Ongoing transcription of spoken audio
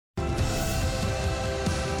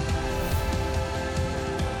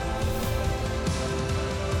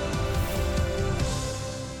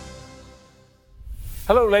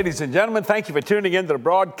Hello, ladies and gentlemen. Thank you for tuning in to the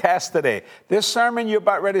broadcast today. This sermon you're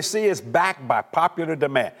about ready to see is backed by popular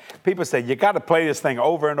demand. People say, you got to play this thing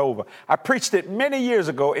over and over. I preached it many years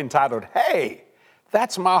ago entitled, Hey,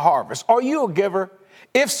 That's My Harvest. Are you a giver?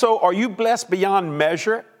 If so, are you blessed beyond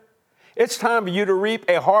measure? It's time for you to reap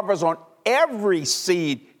a harvest on every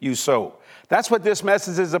seed you sow. That's what this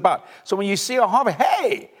message is about. So when you see a harvest,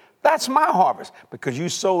 hey, that's my harvest, because you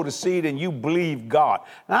sowed a seed and you believe God.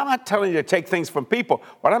 Now, I'm not telling you to take things from people.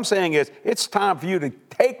 What I'm saying is it's time for you to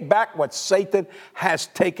take back what Satan has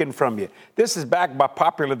taken from you. This is backed by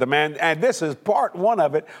popular demand, and this is part one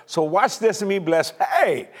of it. So watch this and be blessed.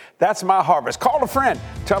 Hey, that's my harvest. Call a friend.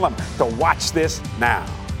 Tell them to watch this now.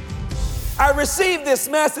 I received this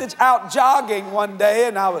message out jogging one day,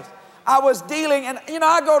 and I was dealing, and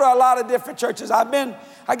I go to a lot of different churches. I've been,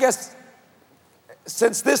 I guess,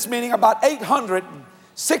 since this meeting, about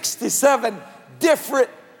 867 different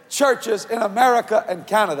churches in America and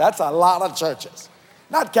Canada. That's a lot of churches,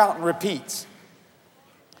 not counting repeats.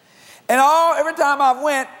 And every time I've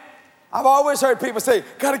went, I've always heard people say,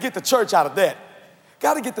 got to get the church out of debt.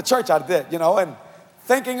 Got to get the church out of debt, and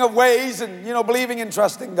thinking of ways and, believing and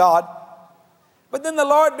trusting God. But then the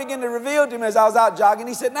Lord began to reveal to me as I was out jogging.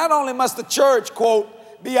 He said, not only must the church,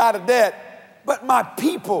 quote, be out of debt, but my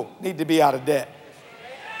people need to be out of debt.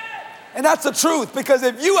 And that's the truth, because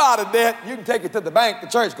if you out of debt, you can take it to the bank, the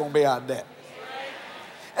church going to be out of debt.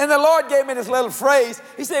 And the Lord gave me this little phrase.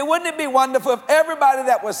 He said, wouldn't it be wonderful if everybody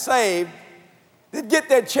that was saved, they'd get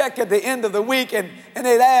their check at the end of the week and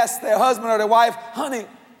they'd ask their husband or their wife, honey,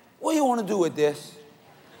 what do you want to do with this?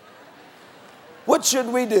 What should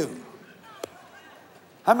we do?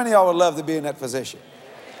 How many of y'all would love to be in that position?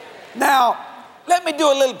 Now, let me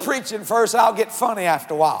do a little preaching first. I'll get funny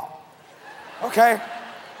after a while. Okay?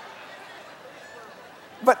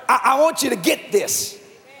 But I want you to get this,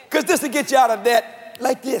 because this will get you out of debt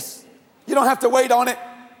like this. You don't have to wait on it.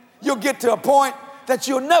 You'll get to a point that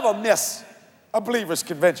you'll never miss a believer's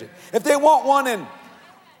convention. If they want one in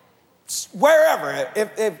wherever,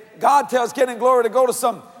 if God tells Ken and Glory to go to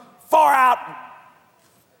some far out,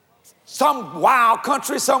 some wild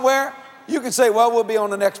country somewhere, you can say, well, we'll be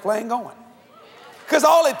on the next plane going. Because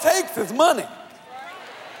all it takes is money.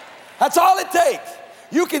 That's all it takes.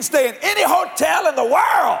 You can stay in any hotel in the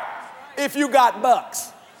world if you got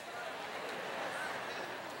bucks.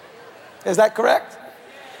 Is that correct?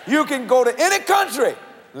 You can go to any country,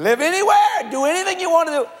 live anywhere, do anything you want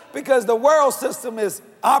to do, because the world system is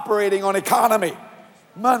operating on economy,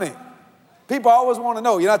 money. People always want to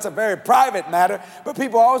know. It's a very private matter, but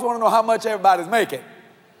people always want to know how much everybody's making.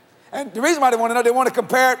 And the reason why they want to know, they want to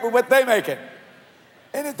compare it with what they're making.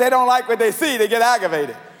 And if they don't like what they see, they get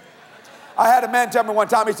aggravated. I had a man tell me one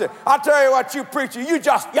time, he said, I'll tell you what, you preacher,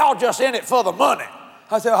 y'all just in it for the money.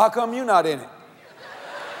 I said, how come you not in it?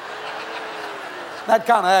 That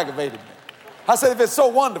kind of aggravated me. I said, if it's so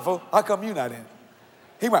wonderful, how come you not in it?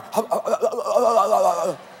 He went,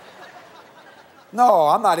 no,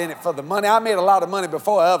 I'm not in it for the money. I made a lot of money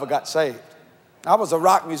before I ever got saved. I was a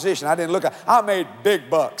rock musician. I made big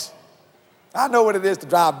bucks. I know what it is to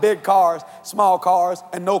drive big cars, small cars,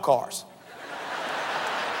 and no cars.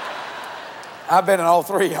 I've been in all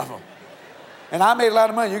three of them. And I made a lot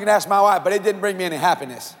of money. You can ask my wife, but it didn't bring me any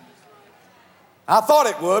happiness. I thought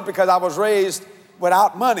it would, because I was raised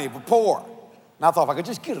without money, but poor. And I thought if I could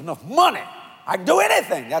just get enough money, I can do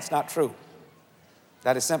anything. That's not true.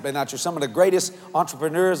 That is simply not true. Some of the greatest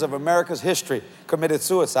entrepreneurs of America's history committed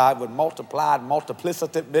suicide with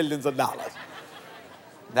multiplicity millions of dollars.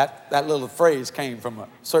 That little phrase came from a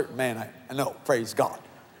certain man I know, praise God.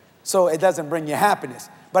 So it doesn't bring you happiness.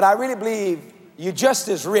 But I really believe you're just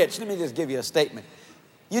as rich. Let me just give you a statement.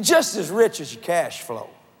 You're just as rich as your cash flow.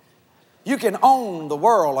 You can own the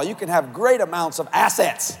world, or you can have great amounts of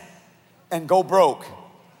assets and go broke.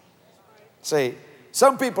 See,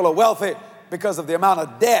 some people are wealthy because of the amount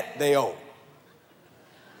of debt they owe.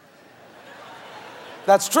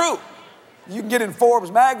 That's true. You can get in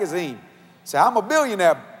Forbes magazine, say, I'm a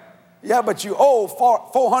billionaire. Yeah, but you owe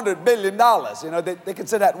 $400 billion. They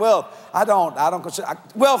consider that wealth. I don't consider,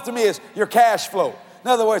 wealth to me is your cash flow. In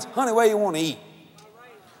other words, honey, where you want to eat?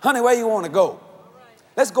 Honey, where you want to go?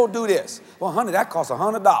 Let's go do this. Well, honey, that costs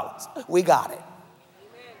 $100. We got it.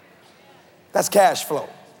 That's cash flow.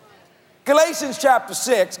 Galatians chapter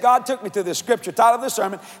 6, God took me to this scripture, title of this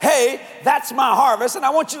sermon, Hey, That's My Harvest. And I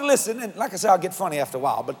want you to listen. And like I said, I'll get funny after a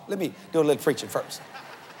while, but let me do a little preaching first.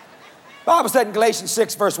 The Bible said in Galatians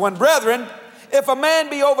 6, verse 1, Brethren, if a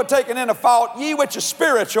man be overtaken in a fault, ye which are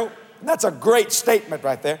spiritual, and that's a great statement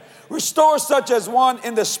right there, restore such as one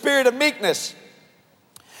in the spirit of meekness,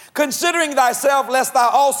 considering thyself, lest thou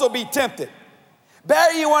also be tempted.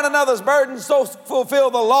 Bear ye one another's burdens, so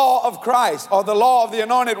fulfill the law of Christ, or the law of the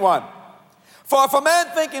anointed one. For if a man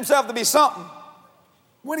think himself to be something,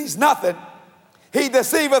 when he's nothing, he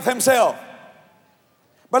deceiveth himself.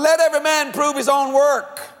 But let every man prove his own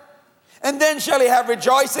work, and then shall he have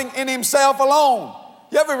rejoicing in himself alone.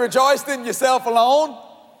 You ever rejoiced in yourself alone?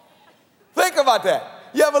 Think about that.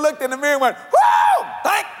 You ever looked in the mirror and went, whoo,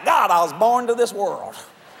 thank God I was born to this world.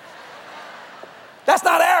 That's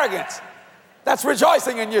not arrogance. That's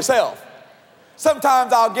rejoicing in yourself.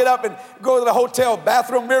 Sometimes I'll get up and go to the hotel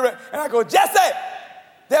bathroom mirror and I go, Jesse,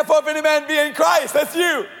 therefore if any man be in Christ, that's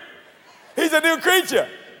you. He's a new creature.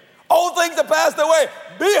 Old things are passed away.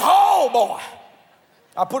 Behold, boy.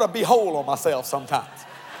 I put a behold on myself sometimes.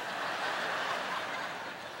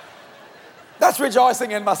 That's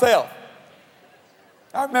rejoicing in myself.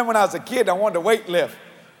 I remember when I was a kid, I wanted to weight lift.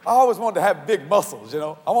 I always wanted to have big muscles, you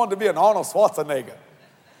know. I wanted to be an Arnold Schwarzenegger,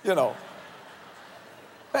 you know.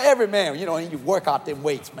 But every man, you know, you work out them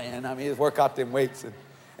weights, man. I mean, you work out them weights.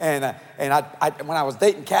 And when I was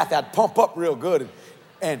dating Kathy, I'd pump up real good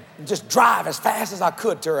and just drive as fast as I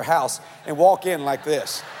could to her house and walk in like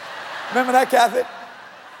this. Remember that, Kathy?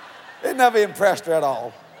 It never impressed her at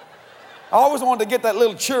all. I always wanted to get that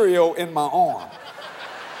little Cheerio in my arm.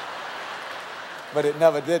 But it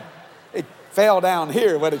never did. It fell down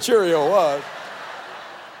here where the Cheerio was.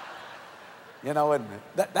 You know, and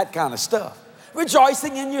that kind of stuff.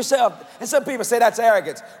 Rejoicing in yourself. And some people say that's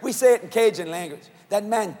arrogance. We say it in Cajun language. That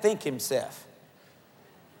man think himself.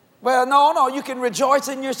 Well, no, you can rejoice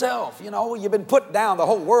in yourself. You know, you've been put down. The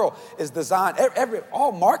whole world is designed,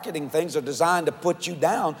 all marketing things are designed to put you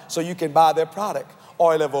down so you can buy their product.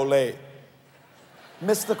 Oil of Olay.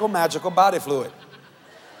 Mystical, magical body fluid.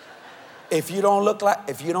 If you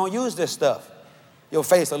don't use this stuff, your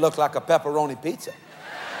face will look like a pepperoni pizza.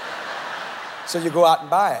 So you go out and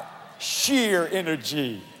buy it. Sheer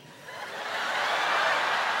energy.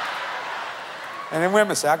 And then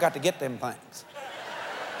women say, I got to get them things.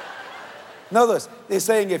 Notice, they're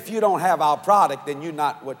saying if you don't have our product, then you're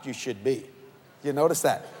not what you should be. You notice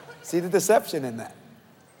that? See the deception in that?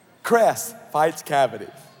 Crest fights cavities.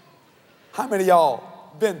 How many of y'all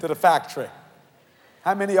been to the factory?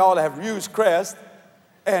 How many of y'all have used Crest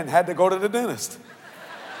and had to go to the dentist?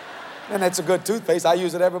 And it's a good toothpaste. I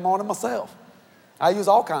use it every morning myself. I use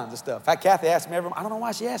all kinds of stuff. In fact, Kathy asked me every morning. I don't know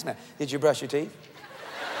why she asked me. Did you brush your teeth?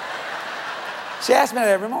 She asked me that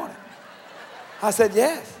every morning. I said,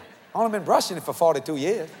 yes. I've only been brushing it for 42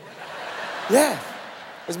 years. Yes.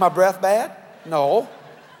 Is my breath bad? No.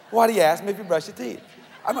 Why do you ask me if you brush your teeth?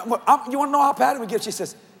 You want to know how bad it would get? She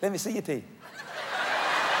says, let me see your teeth.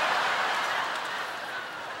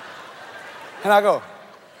 And I go,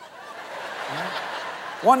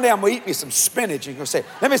 one day I'm going to eat me some spinach. And you're going to say,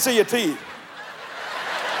 let me see your teeth.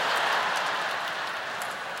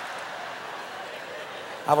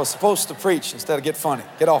 I was supposed to preach instead of get funny.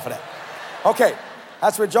 Get off of that. Okay,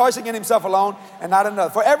 that's rejoicing in himself alone and not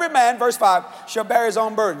another. For every man, verse 5, shall bear his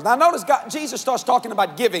own burdens. Now notice Jesus starts talking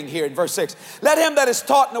about giving here in verse 6. Let him that is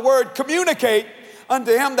taught in the word communicate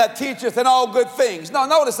unto him that teacheth in all good things. Now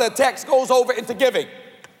notice that text goes over into giving.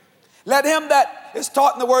 Let him that is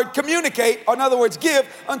taught in the word communicate, or in other words, give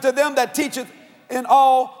unto them that teacheth in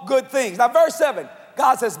all good things. Now verse 7,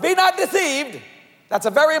 God says, be not deceived. That's a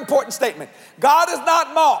very important statement. God is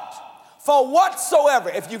not mocked. For whatsoever,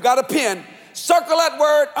 if you've got a pen, circle that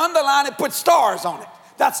word, underline it, put stars on it.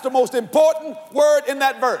 That's the most important word in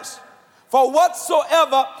that verse. For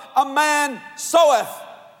whatsoever a man soweth,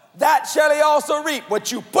 that shall he also reap.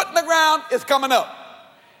 What you put in the ground is coming up.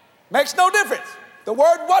 Makes no difference. The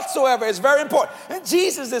word whatsoever is very important. And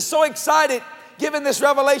Jesus is so excited giving this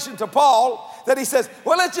revelation to Paul that he says,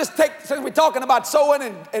 well, let's just take, since we're talking about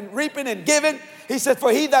sowing and reaping and giving, he said,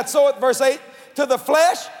 for he that soweth, verse 8, to the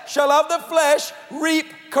flesh shall of the flesh reap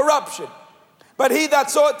corruption. But he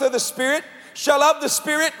that soweth to the Spirit shall of the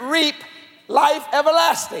Spirit reap life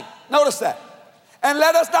everlasting. Notice that. And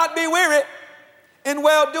let us not be weary in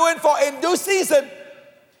well-doing, for in due season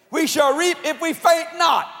we shall reap if we faint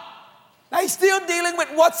not. Now he's still dealing with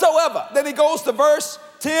whatsoever. Then he goes to verse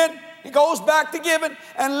 10. He goes back to giving.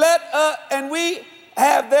 And we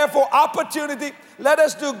have therefore opportunity. Let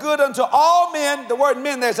us do good unto all men. The word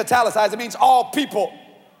men there's italicized. It means all people.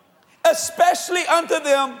 Especially unto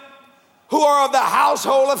them who are of the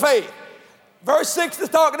household of faith. Verse 6 is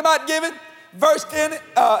talking about giving. Verse 10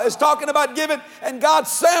 is talking about giving. And God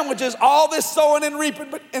sandwiches all this sowing and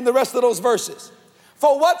reaping in the rest of those verses.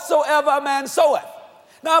 For whatsoever a man soweth.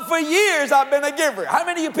 Now, for years, I've been a giver. How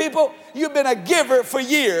many of you people, you've been a giver for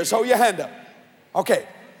years? Hold your hand up. Okay.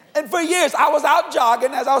 And for years, I was out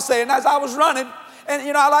jogging, as I was saying, as I was running,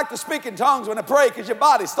 And, I like to speak in tongues when I pray because your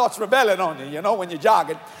body starts rebelling on you, when you're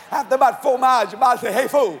jogging. After about 4 miles, your body says, hey,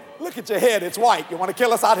 fool, look at your head. It's white. You want to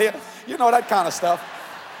kill us out here? That kind of stuff.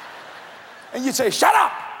 And you say, shut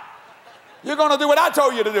up. You're going to do what I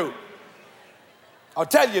told you to do. I'll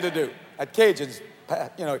tell you to do. That Cajun's,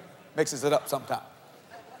 mixes it up sometimes.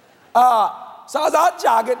 So I was out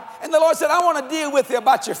jogging, and the Lord said, I want to deal with you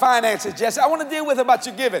about your finances, Jesse. I want to deal with you about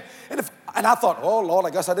your giving. And I thought, oh, Lord, I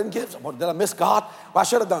guess I didn't give. Did I miss God? Well, I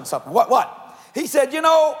should have done something. What? He said,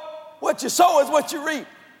 what you sow is what you reap.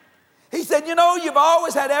 He said, you've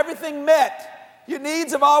always had everything met. Your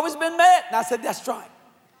needs have always been met. And I said, that's right.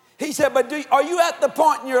 He said, but are you at the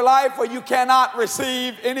point in your life where you cannot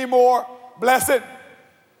receive any more blessing?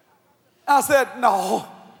 I said, no.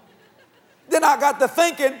 Then I got to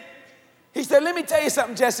thinking. He said, let me tell you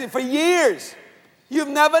something, Jesse. For years, you've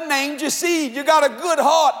never named your seed. You got a good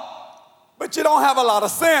heart, but you don't have a lot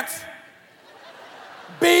of sense.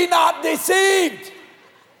 Be not deceived.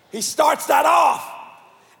 He starts that off.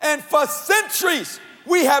 And for centuries,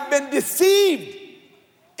 we have been deceived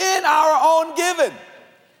in our own giving.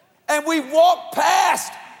 And we've walked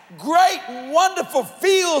past great, wonderful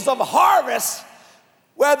fields of harvest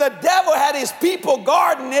where the devil had his people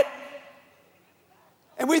guarding it.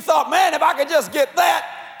 And we thought, man, if I could just get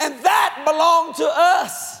that, and that belonged to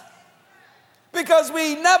us. Because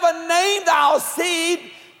we never named our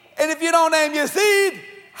seed, and if you don't name your seed,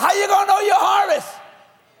 how you gonna know your harvest?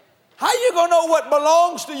 How you gonna know what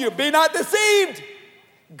belongs to you? Be not deceived.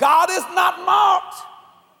 God is not mocked.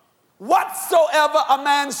 Whatsoever a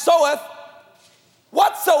man soweth,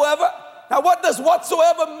 whatsoever. Now what does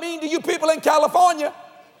whatsoever mean to you people in California?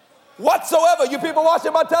 Whatsoever, you people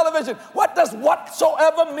watching my television, what does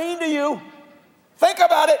whatsoever mean to you? Think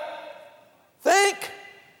about it. Think.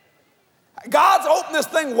 God's opened this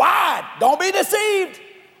thing wide. Don't be deceived.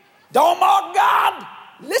 Don't mock God.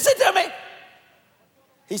 Listen to me.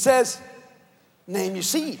 He says, name your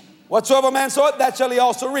seed. Whatsoever man soweth, that shall he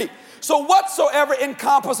also reap. So whatsoever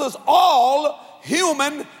encompasses all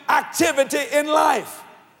human activity in life.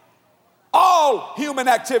 All human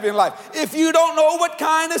activity in life. If you don't know what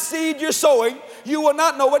kind of seed you're sowing, you will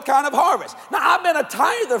not know what kind of harvest. Now, I've been a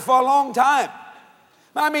tither for a long time.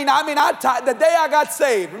 I tithe. The day I got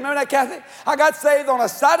saved, remember that, Kathy? I got saved on a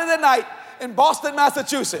Saturday night in Boston,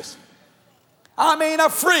 Massachusetts. A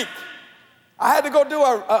freak. I had to go do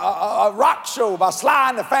a rock show by Sly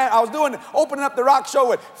and the Family. I was opening up the rock show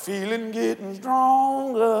with "Feeling Getting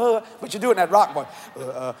Stronger." But you're doing that rock boy.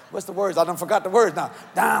 What's the words? I done forgot the words now.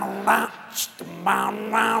 Down, down,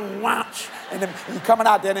 and then you coming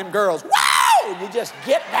out there, them girls. Wow! You just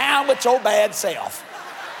get down with your bad self.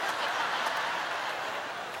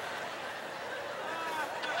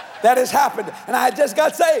 That has happened, and I had just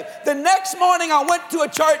got saved. The next morning, I went to a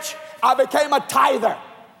church. I became a tither.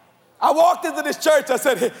 I walked into this church, I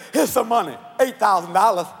said, here's some money,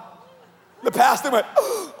 $8,000. The pastor went,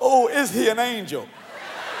 oh, is he an angel?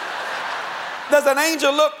 Does an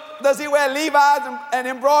angel does he wear Levi's and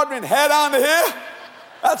embroidery and hair down to here?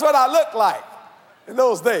 That's what I looked like in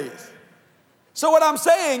those days. So what I'm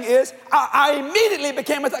saying is, I immediately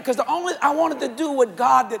became a tither, because I wanted to do what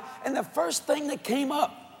God did. And the first thing that came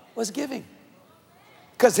up was giving.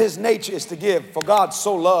 Because his nature is to give, for God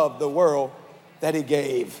so loved the world that he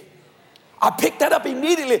gave. I picked that up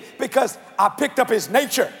immediately because I picked up his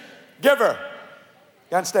nature. Giver.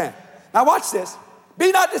 You understand? Now watch this.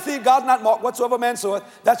 Be not deceived, God's not mocked. Whatsoever man soweth,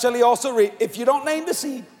 that shall he also reap. If you don't name the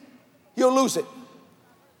seed, you'll lose it.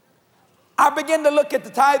 I began to look at the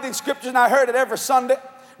tithing scriptures, and I heard it every Sunday.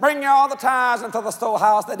 Bring ye all the tithes into the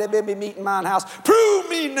storehouse, that there may be meat in mine house. Prove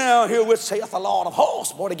me now here which saith the Lord of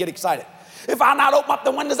hosts. Boy, to get excited. If I not open up the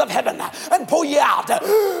windows of heaven and pour you out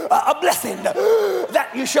a blessing that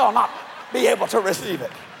you shall not be able to receive it.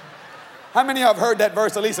 How many of you have heard that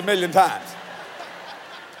verse at least 1,000,000 times?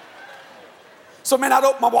 So man, I'd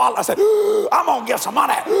open my wallet. I said, I'm going to give some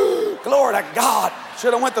money. Glory to God.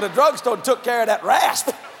 Should have went to the drugstore and took care of that rasp.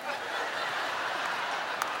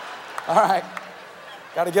 All right.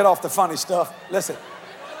 Got to get off the funny stuff. Listen.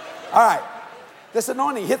 All right. This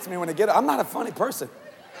anointing hits me when I get it. I'm not a funny person.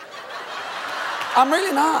 I'm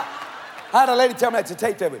really not. I had a lady tell me at the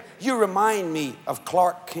tape table, you remind me of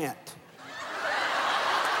Clark Kent.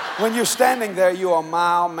 When you're standing there, you're a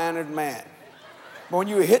mild-mannered man. But when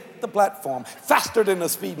you hit the platform, faster than a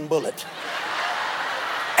speeding bullet,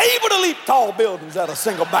 able to leap tall buildings at a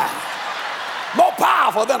single bound, more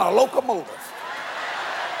powerful than a locomotive.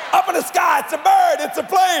 Up in the sky, it's a bird, it's a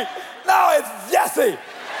plane. No, it's Jesse.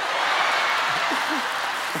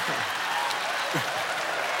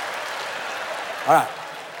 All right.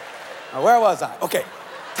 Now, where was I? Okay,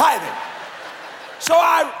 tithing. So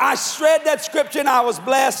I read that scripture and I was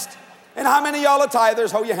blessed. And how many of y'all are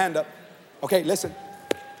tithers? Hold your hand up. Okay, listen.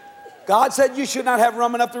 God said you should not have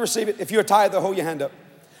room enough to receive it. If you're a tither, hold your hand up.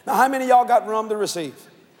 Now, how many of y'all got room to receive?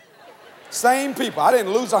 Same people. I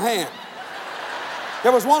didn't lose a hand.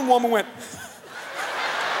 There was one woman went.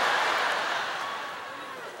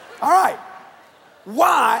 All right.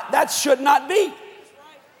 Why? That should not be.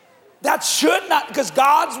 That should not, because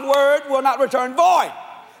God's word will not return void.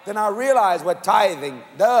 Then I realized what tithing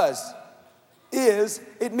does is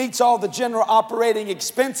it meets all the general operating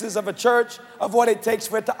expenses of a church of what it takes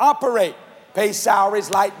for it to operate. Pay salaries,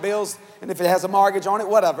 light bills, and if it has a mortgage on it,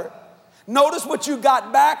 whatever. Notice what you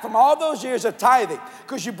got back from all those years of tithing,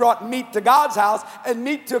 because you brought meat to God's house, and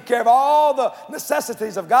meat took care of all the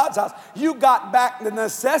necessities of God's house. You got back the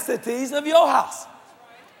necessities of your house.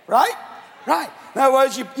 Right? Right. In other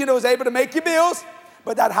words, you was able to make your bills,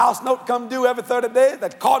 but that house note come due every 30 days,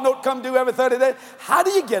 that car note come due every 30 days. How do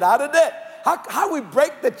you get out of debt? How we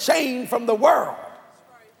break the chain from the world?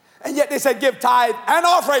 And yet they said give tithe and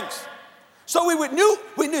offerings. So we knew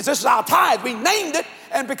this is our tithe. We named it,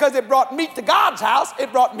 and because it brought meat to God's house,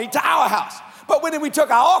 it brought meat to our house. But when we took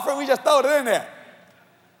our offering, we just throwed it in there.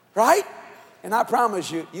 Right? And I promise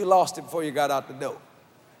you, you lost it before you got out the door.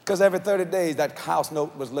 Because every 30 days, that house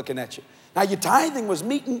note was looking at you. Now, your tithing was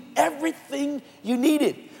meeting everything you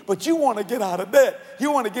needed. But you want to get out of debt.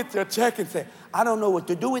 You want to get your check and say, I don't know what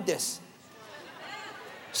to do with this.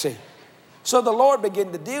 See? So the Lord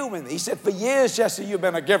began to deal with me. He said, for years, Jesse, you've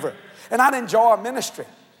been a giver. And I'd enjoy ministry.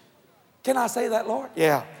 Can I say that, Lord?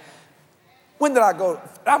 Yeah. When did I go?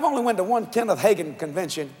 I've only went to one Kenneth Hagin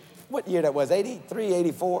convention. What year that was? 83,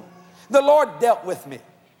 84? The Lord dealt with me.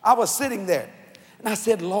 I was sitting there. And I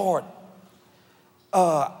said, Lord,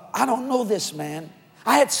 I don't know this man.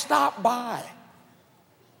 I had stopped by.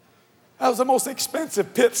 That was the most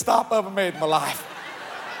expensive pit stop I ever made in my life.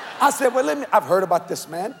 I said, well, I've heard about this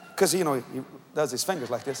man. Because, he does his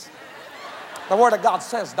fingers like this. The word of God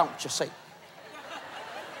says, don't you see?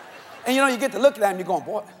 And, you get to look at him and you're going,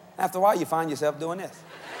 boy, after a while you find yourself doing this.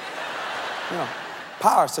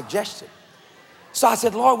 Power, suggestion. So I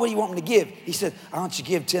said, Lord, what do you want me to give? He said, I want you to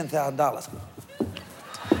give $10,000.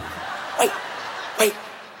 Wait.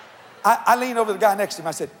 I leaned over to the guy next to him.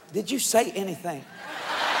 I said, did you say anything?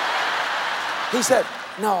 He said,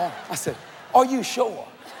 no. I said, are you sure?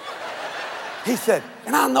 He said,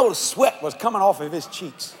 and I noticed sweat was coming off of his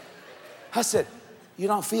cheeks. I said, you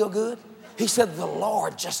don't feel good? He said, the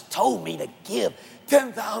Lord just told me to give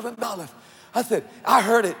 $10,000. I said, I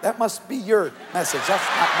heard it. That must be your message. That's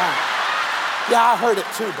not mine. Yeah, I heard it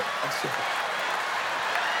too, but that's it.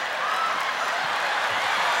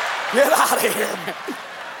 Get out of here, man.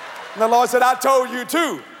 And the Lord said, I told you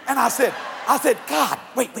too. And I said, God,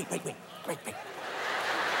 wait.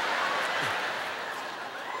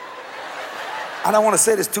 I don't want to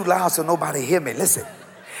say this too loud so nobody hear me. Listen,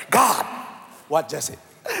 God, what, Jesse?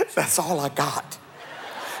 That's all I got.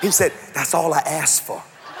 He said, that's all I asked for.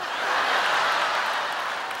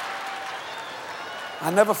 I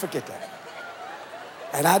never forget that.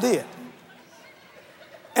 And I did.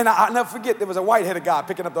 And I'll never forget, there was a white-headed guy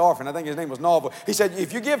picking up the offering. I think his name was Norval. He said,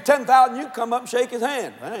 if you give $10,000, you come up and shake his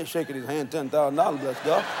hand. I ain't shaking his hand, $10,000, bless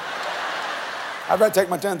God. I'd rather take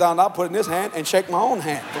my $10,000, put it in his hand, and shake my own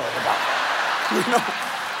hand.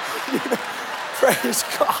 Praise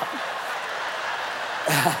God.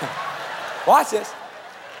 Watch this.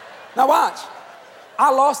 Now watch. I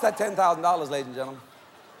lost that $10,000, ladies and gentlemen.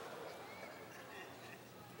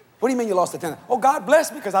 What do you mean you lost the $10,000? Oh, God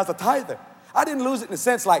blessed me because I was a tither. I didn't lose it in the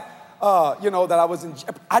sense like, that I was in,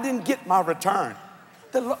 I didn't get my return.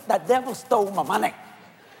 The devil stole my money.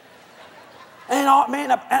 And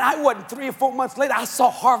I wasn't 3 or 4 months later, I saw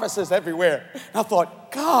harvests everywhere. And I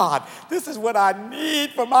thought, God, this is what I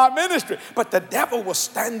need for my ministry. But the devil was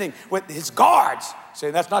standing with his guards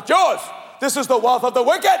saying, that's not yours. This is the wealth of the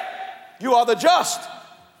wicked. You are the just.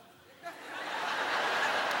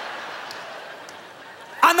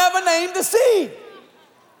 I never named the seed.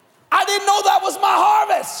 I didn't know that was my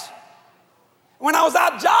harvest. When I was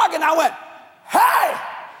out jogging, I went, hey,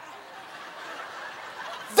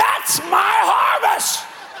 that's my harvest.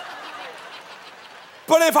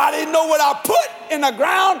 But if I didn't know what I put in the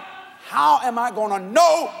ground, how am I going to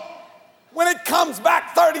know when it comes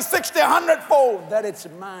back 30, 60, 100-fold that it's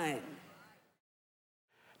mine?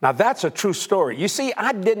 Now, that's a true story. You see,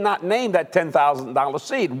 I did not name that $10,000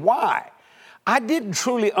 seed. Why? I didn't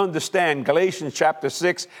truly understand Galatians chapter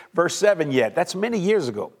 6, verse 7 yet. That's many years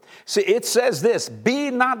ago. See, it says this,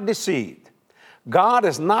 be not deceived. God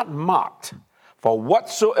is not mocked. For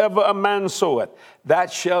whatsoever a man soweth,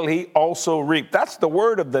 that shall he also reap. That's the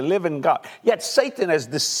word of the living God. Yet Satan has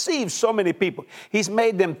deceived so many people. He's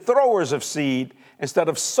made them throwers of seed instead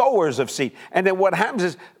of sowers of seed. And then what happens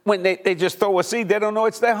is when they just throw a seed, they don't know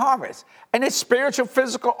it's their harvest. And it's spiritual,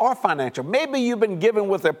 physical, or financial. Maybe you've been given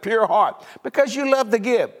with a pure heart because you love to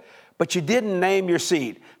give, but you didn't name your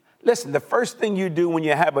seed. Listen, the first thing you do when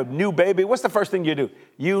you have a new baby, what's the first thing you do?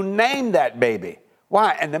 You name that baby.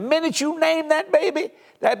 Why? And the minute you name that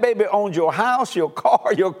baby owns your house, your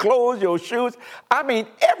car, your clothes, your shoes. I mean,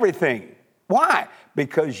 everything. Why?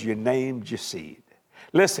 Because you named your seed.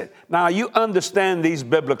 Listen, now you understand these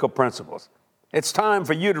biblical principles. It's time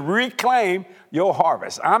for you to reclaim your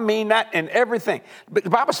harvest. I mean that in everything. But the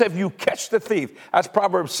Bible says if you catch the thief, that's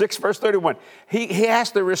Proverbs 6, verse 31, he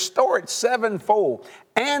has to restore it sevenfold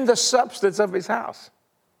and the substance of his house.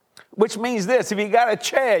 Which means this, if you got a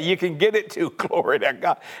chair, you can get it to, glory to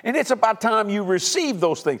God. And it's about time you receive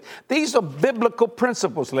those things. These are biblical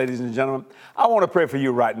principles, ladies and gentlemen. I want to pray for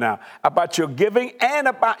you right now about your giving and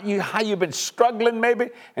about you, how you've been struggling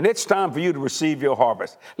maybe. And it's time for you to receive your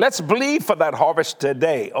harvest. Let's believe for that harvest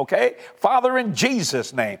today, okay? Father, in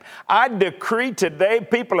Jesus' name, I decree today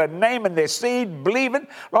people are naming their seed, believing.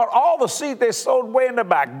 Lord, all the seed they sowed way in the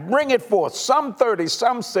back, bring it forth. Some 30,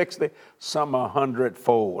 some 60, some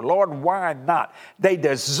 100-fold. Lord, why not? They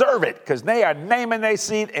deserve it because they are naming their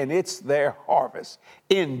seed and it's their harvest.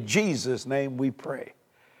 In Jesus' name we pray.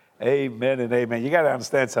 Amen and amen. You got to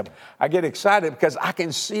understand something. I get excited because I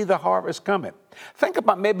can see the harvest coming. Think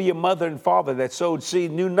about maybe your mother and father that sowed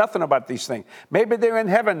seed, knew nothing about these things. Maybe they're in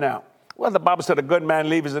heaven now. Well, the Bible said a good man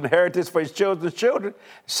leaves his inheritance for his children's children.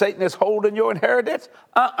 Satan is holding your inheritance.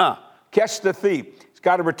 Catch the thief.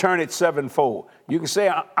 Got to return it sevenfold. You can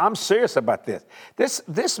say, I'm serious about this.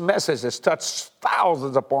 This message has touched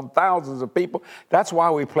thousands upon thousands of people. That's why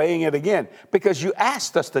we're playing it again, because you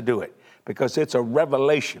asked us to do it, because it's a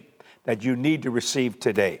revelation that you need to receive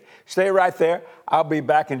today. Stay right there. I'll be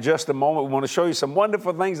back in just a moment. We want to show you some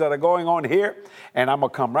wonderful things that are going on here, and I'm going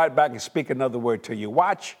to come right back and speak another word to you.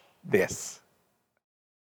 Watch this.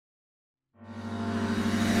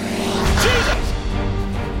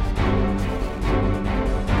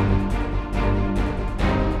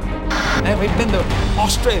 And we've been to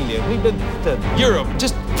Australia, we've been to Europe,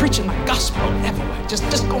 just preaching the gospel everywhere, just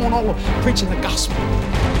going all over preaching the gospel.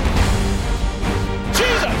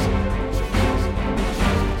 Jesus!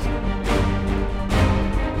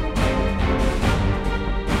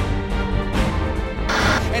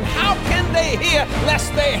 And how can they hear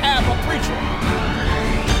lest they have a preacher?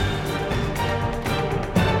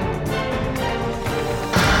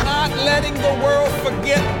 Letting the world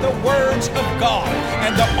forget the words of God.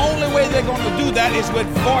 And the only way they're going to do that is with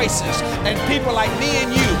voices and people like me and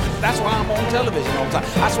you. That's why I'm on television all the time.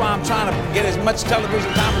 That's why I'm trying to get as much television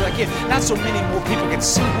time as I can. Not so many more people can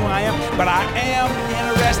see who I am, but I am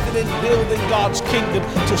interested in building God's kingdom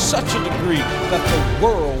to such a degree that the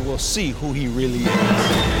world will see who he really is.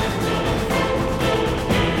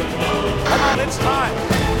 Come on, it's time.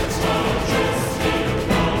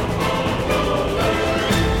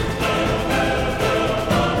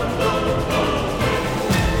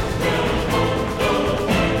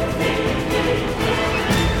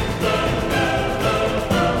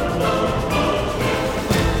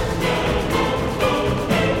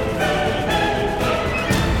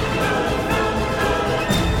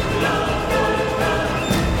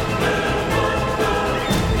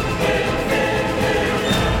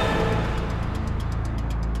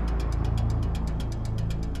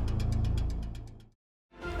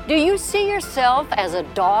 Do you see yourself as a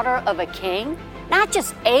daughter of a king? Not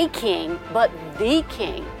just a king, but the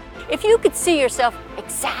king. If you could see yourself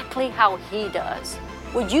exactly how he does,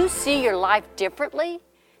 would you see your life differently?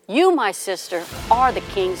 You, my sister, are the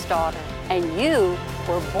king's daughter, and you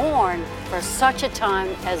were born for such a time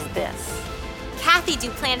as this. Kathy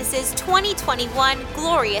Duplantis' 2021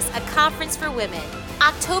 Glorious, a Conference for Women,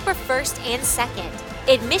 October 1st and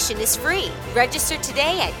 2nd. Admission is free. Register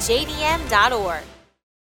today at jdm.org.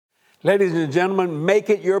 Ladies and gentlemen, make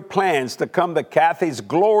it your plans to come to Kathy's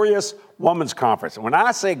Glorious Women's Conference. When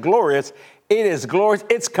I say glorious, it is glorious.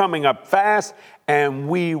 It's coming up fast, and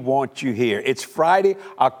we want you here. It's Friday,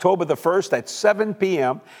 October the 1st at 7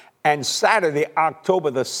 p.m., and Saturday, October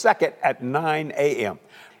the 2nd at 9 a.m.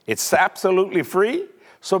 It's absolutely free,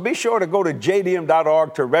 so be sure to go to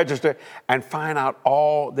jdm.org to register and find out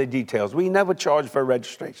all the details. We never charge for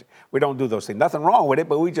registration. We don't do those things. Nothing wrong with it,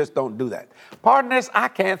 but we just don't do that. Partners, I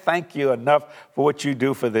can't thank you enough for what you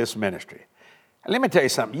do for this ministry. And let me tell you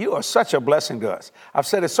something. You are such a blessing to us. I've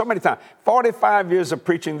said it so many times. 45 years of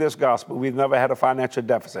preaching this gospel, we've never had a financial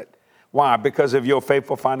deficit. Why? Because of your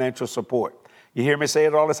faithful financial support. You hear me say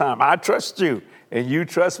it all the time. I trust you, and you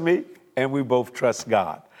trust me, and we both trust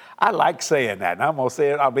God. I like saying that, and I'm going to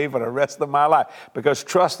say it, I'll be for the rest of my life, because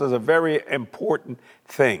trust is a very important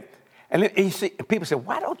thing. And you see, people say,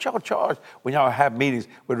 why don't y'all charge when y'all have meetings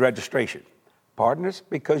with registration? Partners,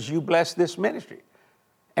 because you bless this ministry.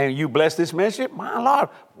 And you bless this ministry, my Lord,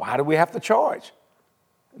 why do we have to charge?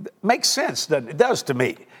 Makes sense, doesn't it? It does to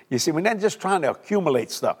me. You see, we're not just trying to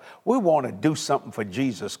accumulate stuff. We want to do something for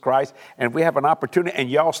Jesus Christ. And if we have an opportunity and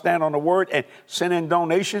y'all stand on the word and send in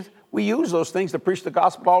donations, we use those things to preach the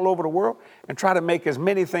gospel all over the world and try to make as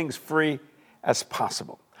many things free as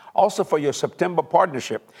possible. Also, for your September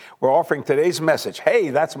partnership, we're offering today's message, Hey,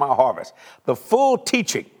 That's My Harvest. The full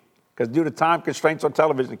teaching, because due to time constraints on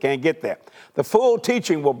television, you can't get there. The full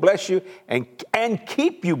teaching will bless you and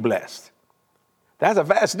keep you blessed. That's a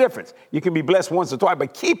vast difference. You can be blessed once or twice,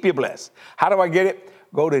 but keep you blessed. How do I get it?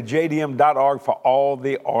 Go to jdm.org for all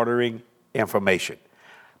the ordering information.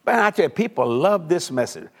 But I tell you, people love this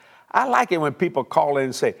message. I like it when people call in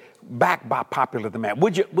and say, backed by popular demand.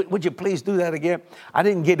 Would you please do that again? I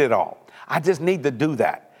didn't get it all. I just need to do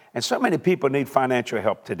that. And so many people need financial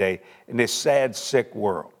help today in this sad, sick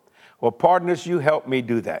world. Well, partners, you help me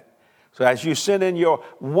do that. So as you send in your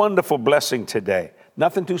wonderful blessing today,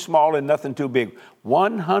 nothing too small and nothing too big,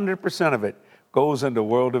 100% of it goes into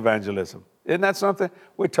world evangelism. Isn't that something?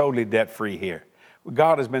 We're totally debt-free here.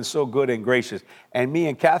 God has been so good and gracious. And me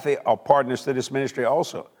and Kathy are partners to this ministry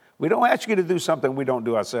also. We don't ask you to do something we don't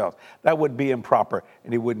do ourselves. That would be improper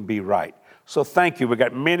and it wouldn't be right. So thank you. We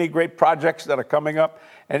got many great projects that are coming up.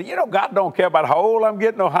 And you know, God don't care about how old I'm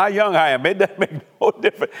getting or how young I am. It doesn't make no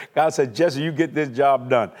difference. God said, Jesse, you get this job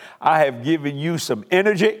done. I have given you some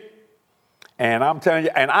energy. And I'm telling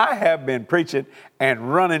you, and I have been preaching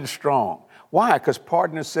and running strong. Why? Because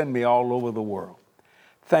partners send me all over the world.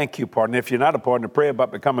 Thank you, partner. If you're not a partner, pray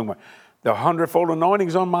about becoming one. The 100-fold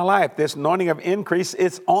anointing's on my life. This anointing of increase,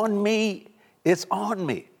 it's on me. It's on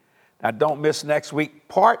me. Now, don't miss next week,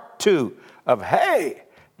 part 2 of Hey,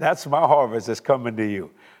 That's My Harvest is coming to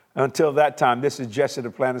you. Until that time, this is Jesse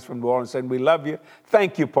the Planner from New Orleans saying we love you.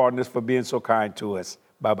 Thank you, partners, for being so kind to us.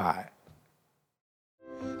 Bye-bye.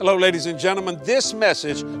 Hello, ladies and gentlemen. This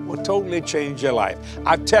message will totally change your life.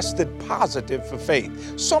 I've tested positive for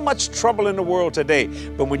faith. So much trouble in the world today.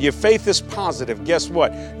 But when your faith is positive, guess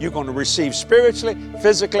what? You're going to receive spiritually,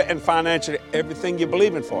 physically, and financially everything you're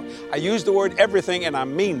believing for. I use the word everything, and I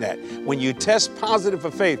mean that. When you test positive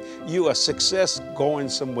for faith, you are success going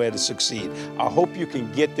somewhere to succeed. I hope you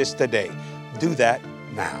can get this today. Do that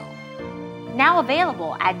now. Now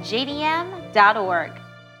available at jdm.org.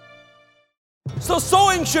 So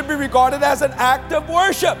sowing should be regarded as an act of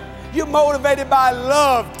worship. You're motivated by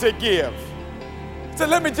love to give. So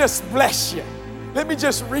let me just bless you. Let me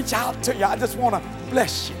just reach out to you. I just want to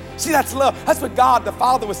bless you. See, that's love. That's what God the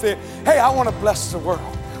Father was saying. Hey, I want to bless the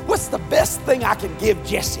world. What's the best thing I can give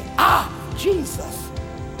Jesse? Jesus.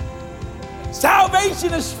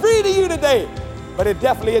 Salvation is free to you today, but it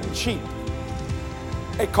definitely isn't cheap.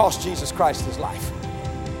 It cost Jesus Christ his life.